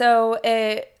 Yeah, so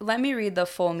let me read the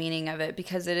full meaning of it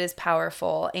because it is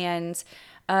powerful. And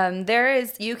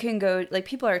you can go, like,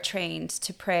 people are trained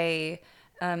to pray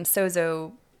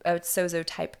sozo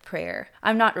type prayer.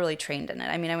 I'm not really trained in it.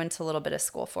 I mean, I went to a little bit of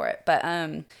school for it, but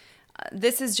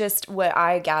this is just what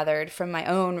I gathered from my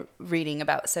own reading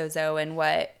about sozo and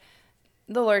what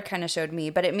the Lord kind of showed me.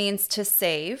 But it means to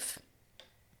save,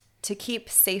 to keep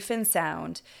safe and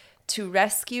sound, to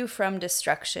rescue from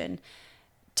destruction,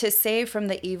 to save from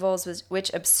the evils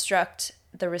which obstruct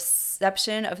the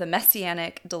reception of the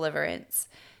messianic deliverance,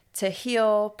 to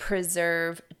heal,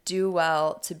 preserve, do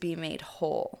well, to be made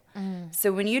whole.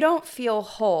 So when you don't feel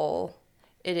whole,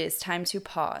 it is time to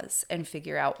pause and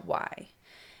figure out why.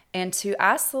 And to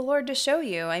ask the Lord to show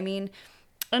you. I mean,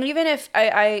 and even if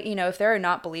if there are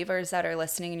not believers that are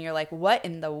listening and you're like, what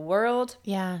in the world?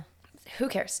 Yeah. Who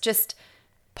cares? Just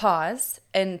pause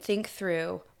and think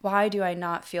through, why do I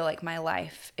not feel like my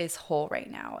life is whole right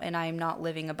now and I'm not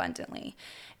living abundantly?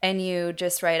 And you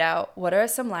just write out, what are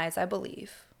some lies I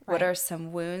believe? Right. What are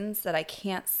some wounds that I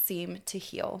can't seem to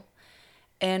heal?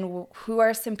 And who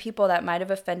are some people that might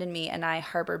have offended me and I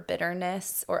harbor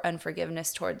bitterness or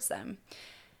unforgiveness towards them?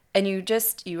 And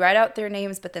you write out their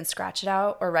names, but then scratch it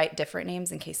out or write different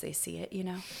names in case they see it,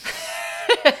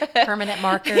 Permanent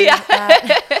marker. Yeah.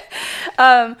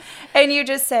 And you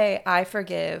just say, I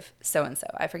forgive so-and-so.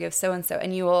 I forgive so-and-so.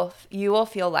 And you will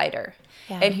feel lighter.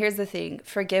 Yeah. And here's the thing,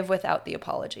 forgive without the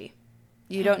apology.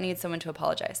 You don't need someone to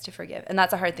apologize to forgive. And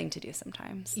that's a hard thing to do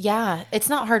sometimes. Yeah. It's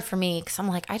not hard for me because I'm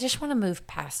like, I just want to move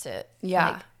past it.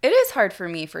 Yeah. It is hard for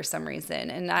me for some reason.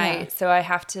 And I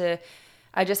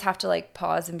just have to like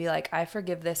pause and be like, I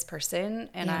forgive this person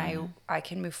and I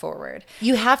can move forward.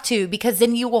 You have to, because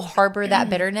then you will harbor that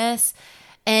bitterness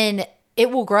and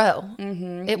it will grow.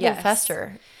 It will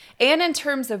fester. And in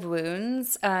terms of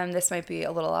wounds, this might be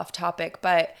a little off topic,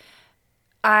 but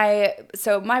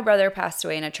so my brother passed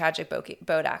away in a tragic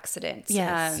boat accident.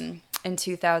 Yes. In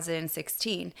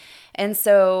 2016. And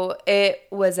so it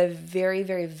was a very,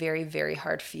 very, very, very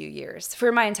hard few years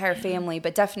for my entire family,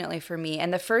 but definitely for me.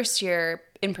 And the first year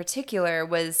in particular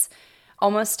was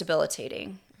almost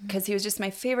debilitating because he was just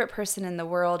my favorite person in the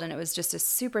world. And it was just a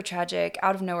super tragic,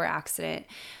 out of nowhere accident.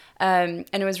 And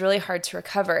it was really hard to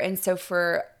recover. And so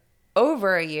for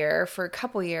over a year, for a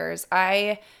couple years,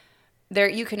 I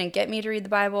you couldn't get me to read the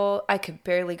Bible. I could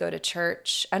barely go to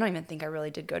church. I don't even think I really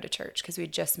did go to church because we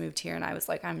just moved here, and I was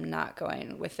like, I'm not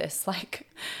going with this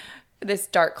this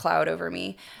dark cloud over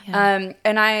me. Yeah.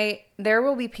 And there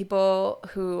will be people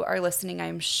who are listening,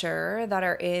 I'm sure, that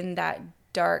are in that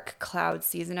dark cloud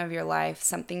season of your life.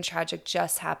 Something tragic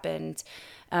just happened.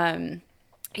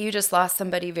 You just lost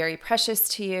somebody very precious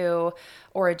to you,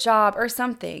 or a job or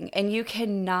something, and you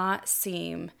cannot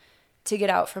seem to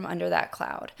get out from under that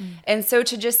cloud. And so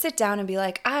to just sit down and be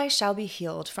like, I shall be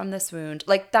healed from this wound,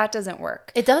 like that doesn't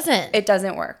work. It doesn't. It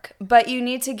doesn't work. But you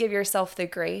need to give yourself the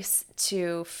grace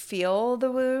to feel the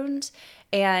wound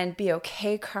and be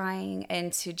okay crying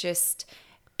and to just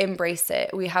embrace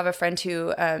it. We have a friend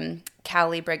who,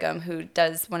 Callie Brigham, who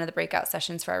does one of the breakout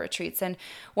sessions for our retreats. And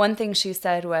one thing she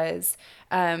said was,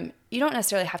 you don't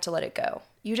necessarily have to let it go.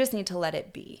 You just need to let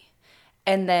it be.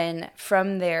 And then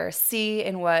from there, see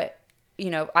in what,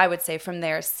 I would say from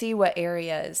there, see what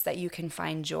areas that you can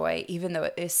find joy, even though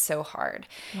it is so hard.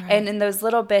 Right. And in those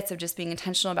little bits of just being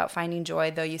intentional about finding joy,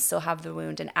 though you still have the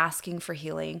wound, and asking for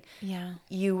healing,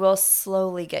 you will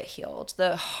slowly get healed.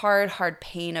 The hard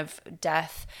pain of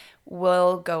death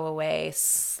will go away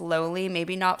slowly,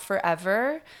 maybe not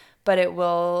forever, but it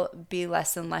will be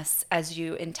less and less as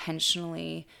you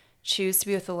intentionally choose to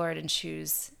be with the Lord and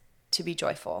choose to be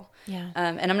joyful. Yeah.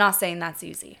 And I'm not saying that's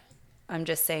easy. I'm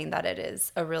just saying that it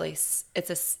is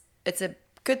it's a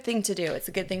good thing to do. It's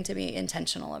a good thing to be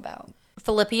intentional about.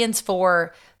 Philippians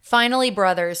 4, finally,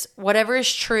 brothers, whatever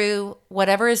is true,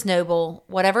 whatever is noble,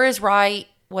 whatever is right,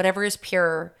 whatever is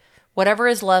pure, whatever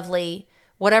is lovely,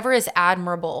 whatever is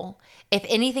admirable, if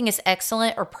anything is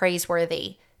excellent or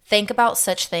praiseworthy, think about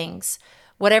such things.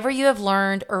 Whatever you have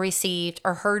learned or received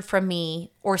or heard from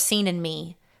me or seen in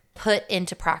me, put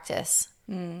into practice.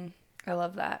 I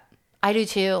love that. I do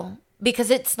too.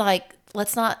 Because it's like,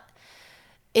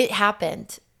 it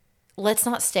happened. Let's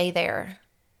not stay there.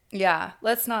 Yeah,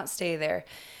 let's not stay there.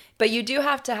 But you do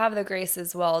have to have the grace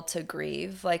as well to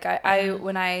grieve. Like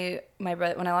when I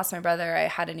lost my brother, I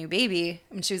had a new baby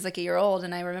and she was like a year old.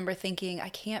 And I remember thinking, I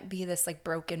can't be this like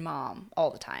broken mom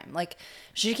all the time. Like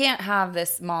she can't have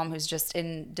this mom who's just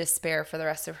in despair for the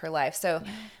rest of her life. So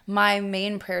my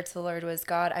main prayer to the Lord was,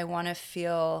 God, I want to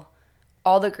feel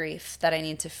all the grief that I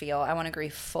need to feel. I want to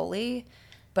grieve fully,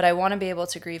 but I want to be able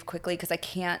to grieve quickly because I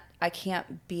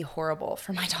can't be horrible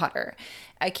for my daughter.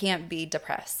 I can't be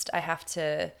depressed.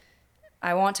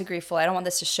 I want to grieve fully. I don't want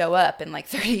this to show up in like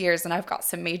 30 years and I've got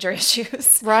some major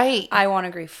issues. Right. I want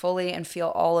to grieve fully and feel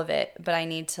all of it, but I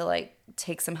need to like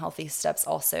take some healthy steps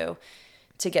also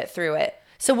to get through it.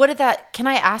 So can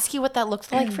I ask you what that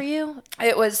looked like for you?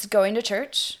 It was going to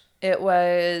church. It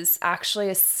was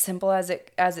actually as simple as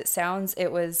it sounds.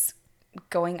 It was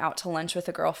going out to lunch with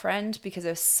a girlfriend because it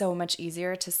was so much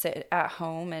easier to sit at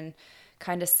home and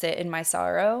kind of sit in my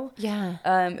sorrow. Yeah.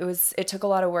 It took a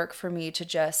lot of work for me to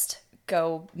just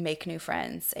go make new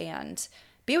friends and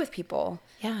be with people.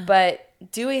 Yeah. But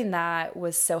doing that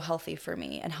was so healthy for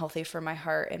me and healthy for my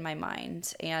heart and my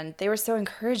mind. And they were so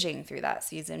encouraging through that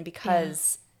season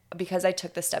because I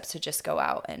took the steps to just go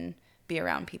out and be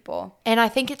around people. And I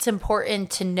think it's important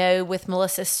to know with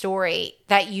Melissa's story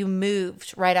that you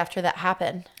moved right after that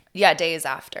happened. Yeah, days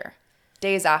after.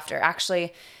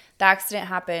 Actually, the accident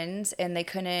happened and they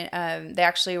couldn't, they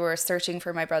actually were searching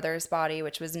for my brother's body,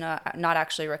 which was not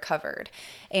actually recovered.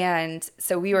 And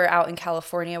so we were out in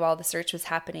California while the search was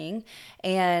happening.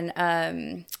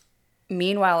 And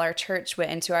meanwhile, our church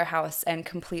went into our house and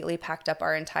completely packed up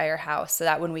our entire house so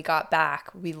that when we got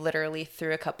back, we literally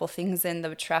threw a couple things in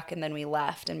the truck and then we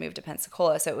left and moved to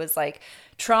Pensacola. So it was like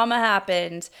trauma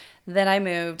happened. Then I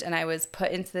moved and I was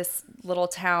put into this little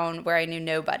town where I knew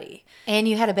nobody. And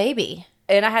you had a baby.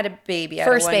 And I had a baby.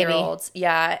 First I had a 1-year-old.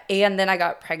 Yeah. And then I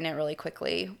got pregnant really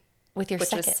quickly. With your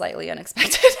second. Which was slightly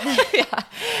unexpected. Yeah.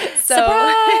 So,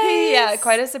 surprise! Yeah,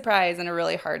 quite a surprise and a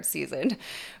really hard season,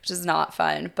 which is not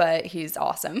fun, but he's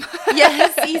awesome.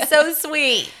 Yes, he's so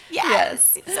sweet.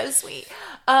 Yes. He's so sweet.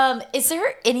 Is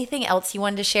there anything else you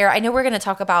wanted to share? I know we're going to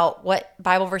talk about what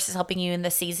Bible verse is helping you in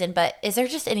this season, but is there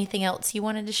just anything else you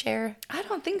wanted to share? I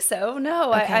don't think so.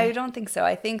 No, okay. I don't think so.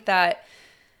 I think that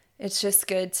it's just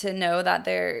good to know that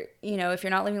if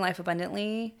you're not living life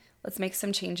abundantly, let's make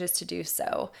some changes to do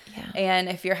so. Yeah. And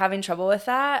if you're having trouble with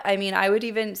that, I mean, I would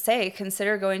even say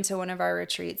consider going to one of our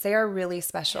retreats. They are really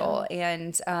special. Yeah.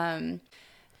 And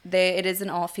it is an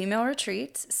all-female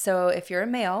retreat. So if you're a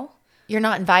male, you're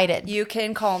not invited. You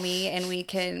can call me and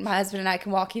my husband and I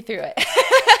can walk you through it.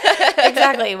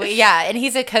 Exactly. Yeah. And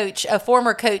he's a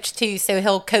former coach too. So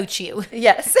he'll coach you.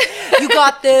 Yes. You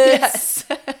got this.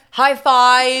 Yes. high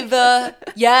five.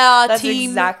 Yeah, That's team.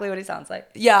 exactly what he sounds like.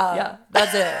 Yeah,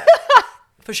 that's it.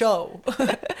 For sure.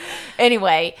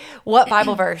 Anyway, what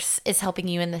Bible verse is helping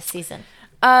you in this season?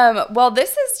 Well,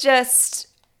 this is just,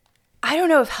 I don't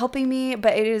know if helping me,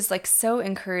 but it is like so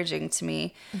encouraging to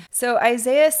me. So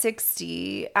Isaiah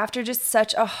 60, after just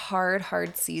such a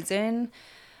hard season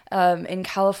in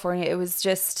California, it was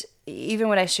just, even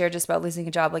when I shared just about losing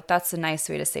a job, like that's a nice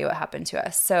way to say what happened to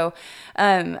us. So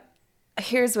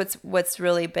here's what's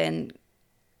really been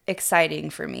exciting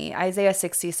for me. Isaiah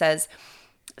 60 says,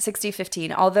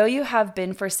 60:15, although you have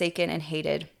been forsaken and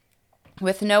hated,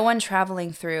 with no one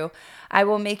traveling through, I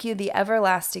will make you the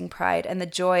everlasting pride and the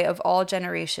joy of all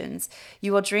generations.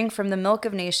 You will drink from the milk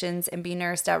of nations and be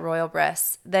nursed at royal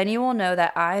breasts. Then you will know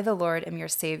that I, the Lord, am your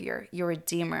Savior, your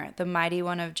Redeemer, the mighty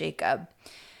one of Jacob.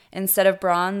 Instead of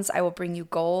bronze, I will bring you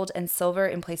gold, and silver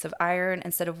in place of iron.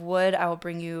 Instead of wood, I will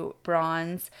bring you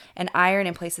bronze, and iron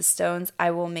in place of stones.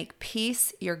 I will make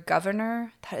peace your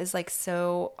governor. That is like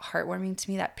so heartwarming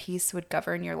to me, that peace would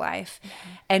govern your life.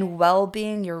 And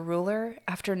well-being your ruler.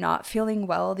 After not feeling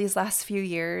well these last few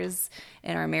years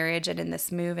in our marriage and in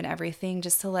this move and everything,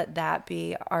 just to let that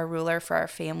be our ruler for our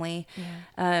family.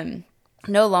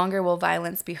 No longer will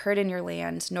violence be heard in your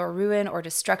land, nor ruin or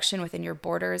destruction within your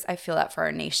borders. I feel that for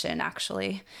our nation,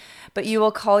 actually. But you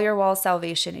will call your walls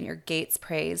salvation and your gates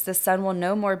praise. The sun will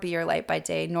no more be your light by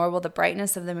day, nor will the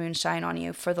brightness of the moon shine on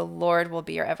you, for the Lord will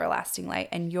be your everlasting light,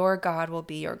 and your God will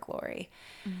be your glory.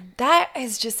 That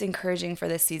is just encouraging for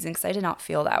this season, because I did not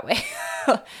feel that way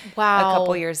Wow. a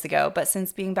couple years ago. But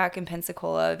since being back in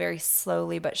Pensacola, very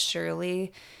slowly but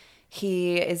surely,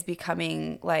 he is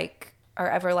becoming like our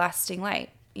everlasting light,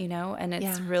 you know, and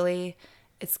it's really,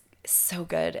 it's so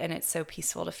good and it's so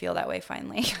peaceful to feel that way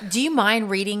finally. Do you mind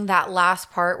reading that last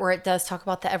part where it does talk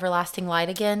about the everlasting light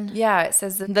again? Yeah, it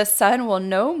says, the sun will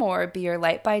no more be your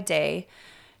light by day,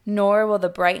 nor will the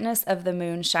brightness of the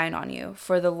moon shine on you,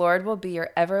 for the Lord will be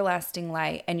your everlasting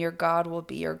light and your God will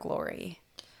be your glory.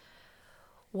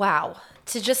 Wow.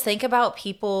 To just think about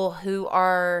people who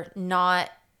are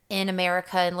not in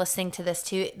America and listening to this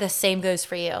too, the same goes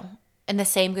for you. And the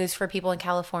same goes for people in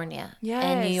California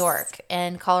and New York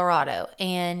and Colorado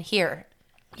and here.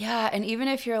 Yeah, and even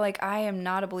if you're like, I am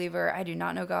not a believer, I do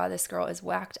not know God, this girl is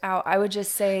whacked out, I would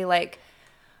just say, like,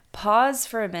 pause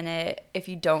for a minute if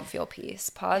you don't feel peace.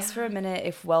 Pause for a minute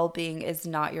if well-being is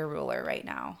not your ruler right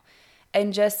now.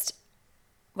 And just,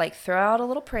 like, throw out a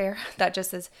little prayer that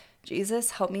just says,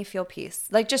 Jesus, help me feel peace.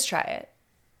 Like, just try it.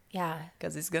 Yeah.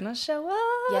 Because he's going to show up.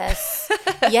 Yes.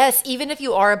 Yes. Even if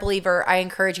you are a believer, I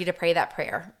encourage you to pray that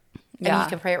prayer. And you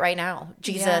can pray it right now.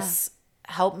 Jesus,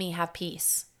 help me have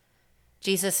peace.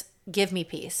 Jesus, give me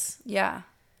peace. Yeah.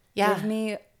 Yeah.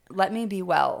 Let me be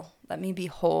well. Let me be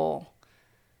whole.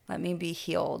 Let me be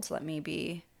healed. Let me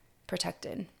be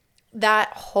protected.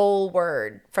 That whole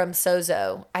word from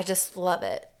Sozo, I just love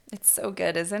it. It's so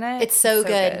good, isn't it? It's so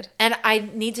good. And I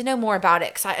need to know more about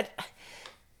it because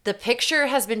the picture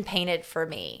has been painted for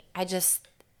me.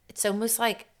 It's almost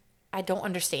like I don't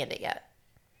understand it yet.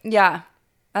 Yeah.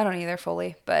 I don't either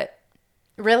fully, but.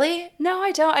 Really? No,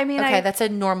 I don't. I mean, okay, that's a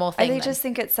normal thing. I just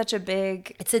think it's such a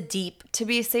big. It's a deep. To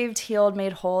be saved, healed,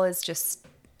 made whole is just,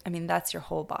 I mean, that's your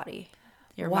whole body.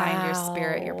 Your mind, your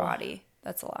spirit, your body.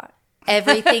 That's a lot.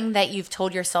 Everything that you've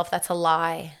told yourself that's a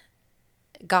lie,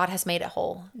 God has made it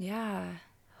whole. Yeah.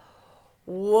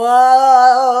 Whoa.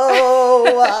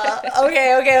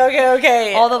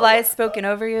 Okay. All the lies spoken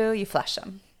over you, you flush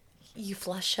them. You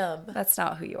flush them. That's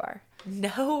not who you are.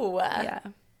 No. Yeah.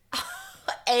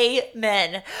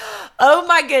 Amen. Oh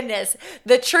my goodness.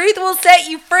 The truth will set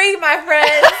you free, my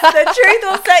friends. The truth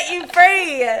will set you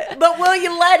free. But will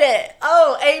you let it?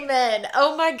 Oh, amen.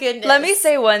 Oh my goodness. Let me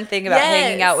say one thing about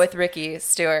hanging out with Ricky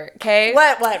Stewart, okay?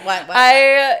 What?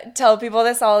 I tell people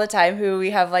this all the time who we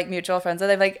have like mutual friends with.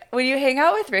 I'm like, when you hang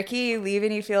out with Ricky, you leave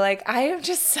and you feel like, I am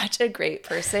just such a great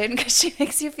person because she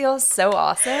makes you feel so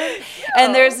awesome.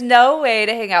 And there's no way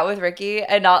to hang out with Ricky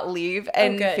and not leave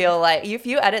and feel like, if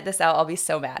you edit this out, I'll be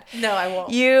so mad. No, I won't.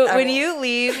 When you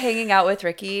leave hanging out with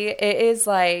Ricky, it is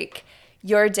like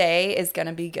your day is going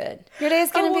to be good. Your day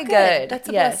is going to be good. That's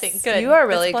a blessing. Good. You are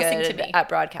really good at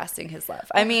broadcasting his love.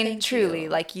 I mean, truly,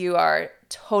 like you are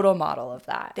total model of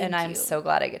that. And I'm so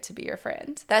glad I get to be your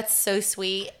friend. That's so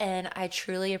sweet. And I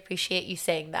truly appreciate you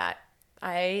saying that.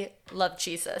 I love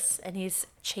Jesus and he's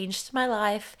changed my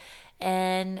life.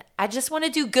 And I just want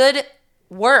to do good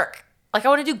work. Like I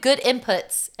want to do good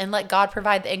inputs and let God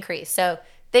provide the increase. So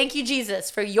thank you, Jesus,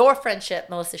 for your friendship,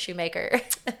 Melissa Shoemaker.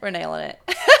 We're nailing it.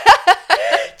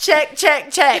 Check.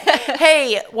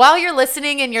 Hey, while you're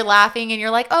listening and you're laughing and you're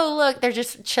like, oh, look, they're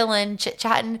just chilling,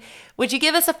 chit-chatting, would you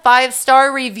give us a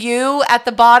 5-star review at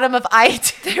the bottom of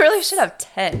iTunes? They really should have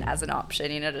 10 as an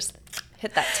option, just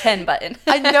hit that 10 button.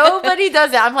 Nobody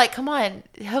does it. I'm like, come on,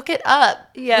 hook it up.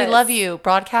 Yes. We love you.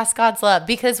 Broadcast God's love.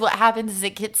 Because what happens is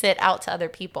it gets it out to other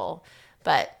people.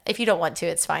 But if you don't want to,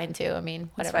 it's fine too. I mean,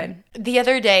 whatever. It's fine. The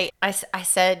other day, I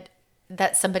said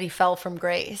that somebody fell from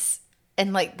grace.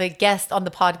 And like the guest on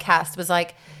the podcast was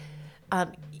like,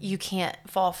 you can't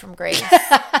fall from grace.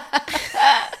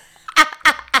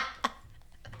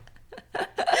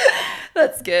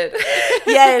 That's good.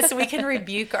 Yes, we can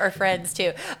rebuke our friends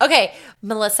too. Okay,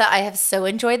 Melissa, I have so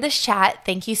enjoyed this chat.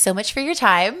 Thank you so much for your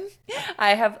time.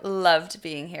 I have loved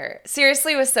being here.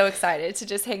 Seriously, was so excited to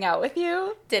just hang out with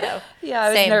you. Ditto. Yeah,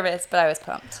 I was nervous, but I was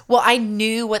pumped. Well, I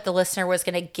knew what the listener was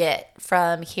going to get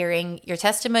from hearing your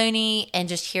testimony and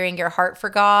just hearing your heart for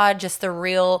God, just the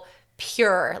real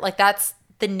pure. Like that's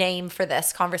the name for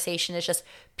this conversation, is just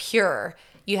pure.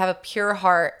 You have a pure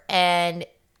heart, and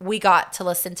we got to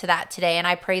listen to that today. And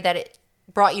I pray that it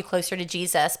brought you closer to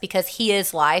Jesus, because he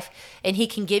is life and he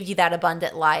can give you that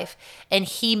abundant life and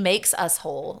he makes us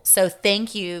whole. So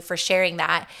thank you for sharing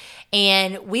that.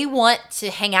 And we want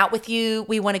to hang out with you.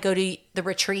 We want to go to the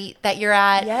retreat that you're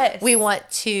at. Yes. We want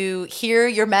to hear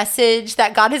your message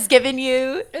that God has given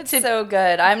you. It's so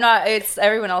good. It's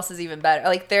everyone else is even better.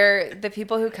 Like the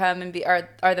people who come and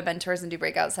are the mentors and do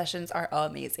breakout sessions are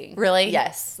amazing. Really?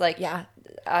 Yes. Like, yeah,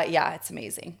 it's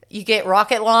amazing. You get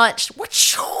rocket launched.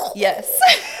 Yes.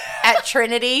 At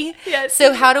Trinity. Yes.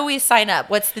 So how do we sign up?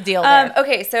 What's the deal there?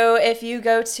 Okay. So if you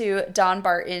go to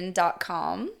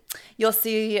donbarton.com, you'll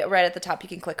see right at the top, you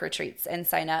can click retreats and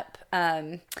sign up.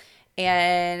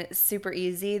 And super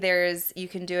easy. You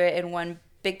can do it in one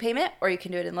big payment or you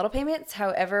can do it in little payments,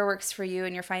 however works for you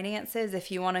and your finances.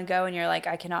 If you want to go and you're like,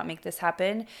 I cannot make this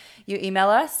happen, you email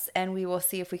us and we will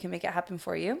see if we can make it happen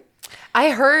for you.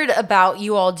 I heard about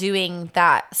you all doing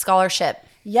that scholarship.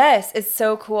 Yes, it's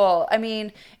so cool. I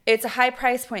mean, it's a high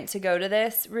price point to go to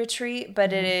this retreat,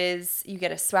 but it is, you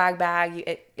get a swag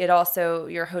bag. It also,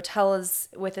 your hotel is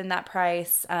within that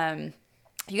price. You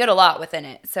get a lot within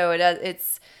it. So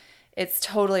it's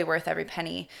totally worth every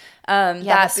penny.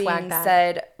 That being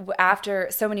said, after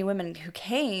so many women who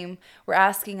came were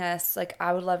asking us, like,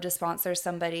 I would love to sponsor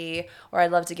somebody, or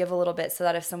I'd love to give a little bit so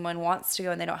that if someone wants to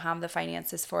go and they don't have the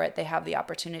finances for it, they have the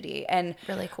opportunity. And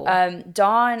really cool.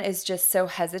 Dawn is just so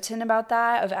hesitant about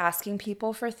that, of asking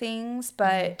people for things,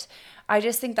 but I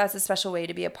just think that's a special way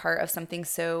to be a part of something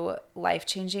so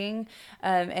life-changing.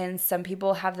 And some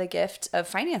people have the gift of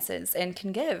finances and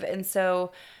can give. And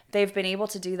so they've been able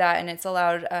to do that, and it's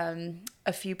allowed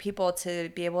a few people to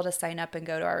be able to sign up and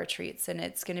go to our retreats, and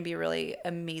it's going to be a really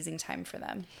amazing time for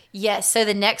them. Yes, so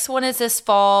the next one is this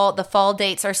fall. The fall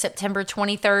dates are September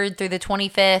 23rd through the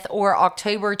 25th or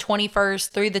October 21st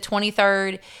through the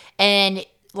 23rd. And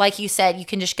like you said, you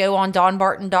can just go on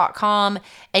donbarton.com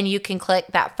and you can click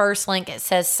that first link. It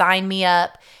says sign me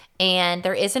up. And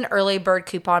there is an early bird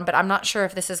coupon, but I'm not sure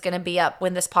if this is going to be up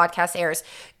when this podcast airs.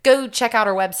 Go check out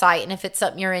our website, and if it's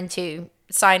something you're into,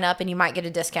 sign up and you might get a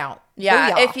discount.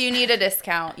 Yeah, Booyah. if you need a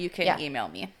discount, you can email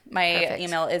me. My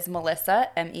email is Melissa,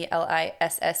 Melissa,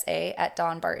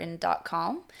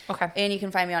 @donbarton.com. Okay. And you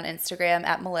can find me on Instagram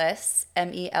at Meliss,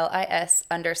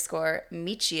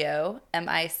 MELIS_Michio,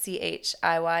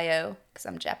 MICHIYO, because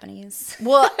I'm Japanese.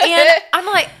 Well, and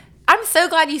I'm so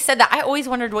glad you said that. I always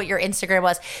wondered what your Instagram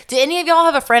was. Do any of y'all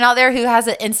have a friend out there who has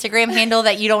an Instagram handle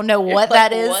that you don't know what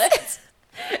that is? What?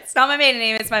 It's not my maiden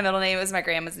name. It's my middle name. It was my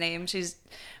grandma's name. She's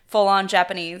full on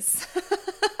Japanese.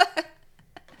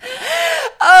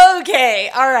 Okay.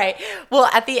 All right. Well,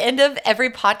 at the end of every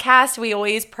podcast, we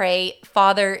always pray,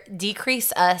 Father,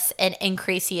 decrease us and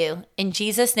increase you. In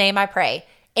Jesus' name I pray.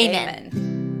 Amen.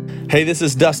 Hey, this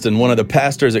is Dustin, one of the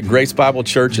pastors at Grace Bible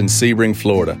Church in Sebring,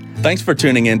 Florida. Thanks for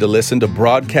tuning in to listen to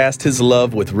Broadcast His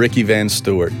Love with Ricky Van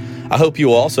Stewart. I hope you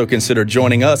will also consider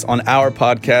joining us on our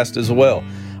podcast as well.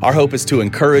 Our hope is to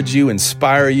encourage you,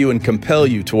 inspire you, and compel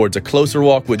you towards a closer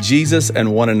walk with Jesus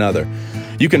and one another.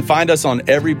 You can find us on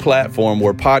every platform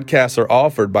where podcasts are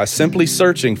offered by simply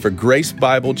searching for Grace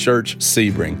Bible Church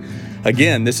Sebring.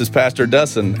 Again, this is Pastor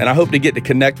Dustin, and I hope to get to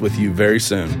connect with you very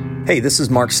soon. Hey, this is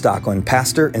Mark Stockland,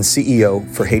 pastor and CEO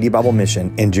for Haiti Bible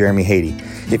Mission in Jeremy, Haiti.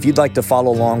 If you'd like to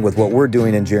follow along with what we're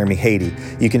doing in Jeremy, Haiti,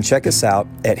 you can check us out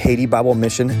at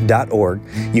HaitiBibleMission.org.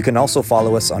 You can also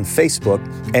follow us on Facebook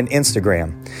and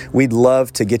Instagram. We'd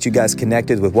love to get you guys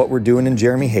connected with what we're doing in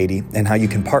Jeremy, Haiti, and how you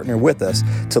can partner with us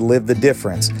to live the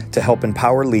difference, to help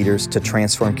empower leaders to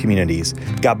transform communities.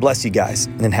 God bless you guys,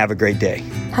 and have a great day.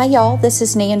 Hi, y'all. This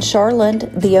is Nan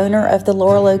Charland, the owner of the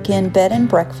Laurel Oak Inn Bed and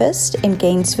Breakfast in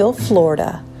Gainesville,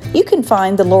 Florida. You can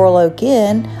find the Laurel Oak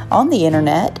Inn on the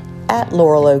internet at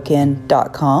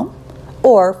laureloakinn.com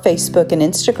or Facebook and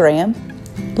Instagram,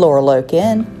 Laurel Oak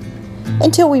Inn.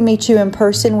 Until we meet you in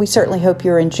person, we certainly hope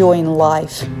you're enjoying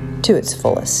life to its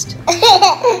fullest.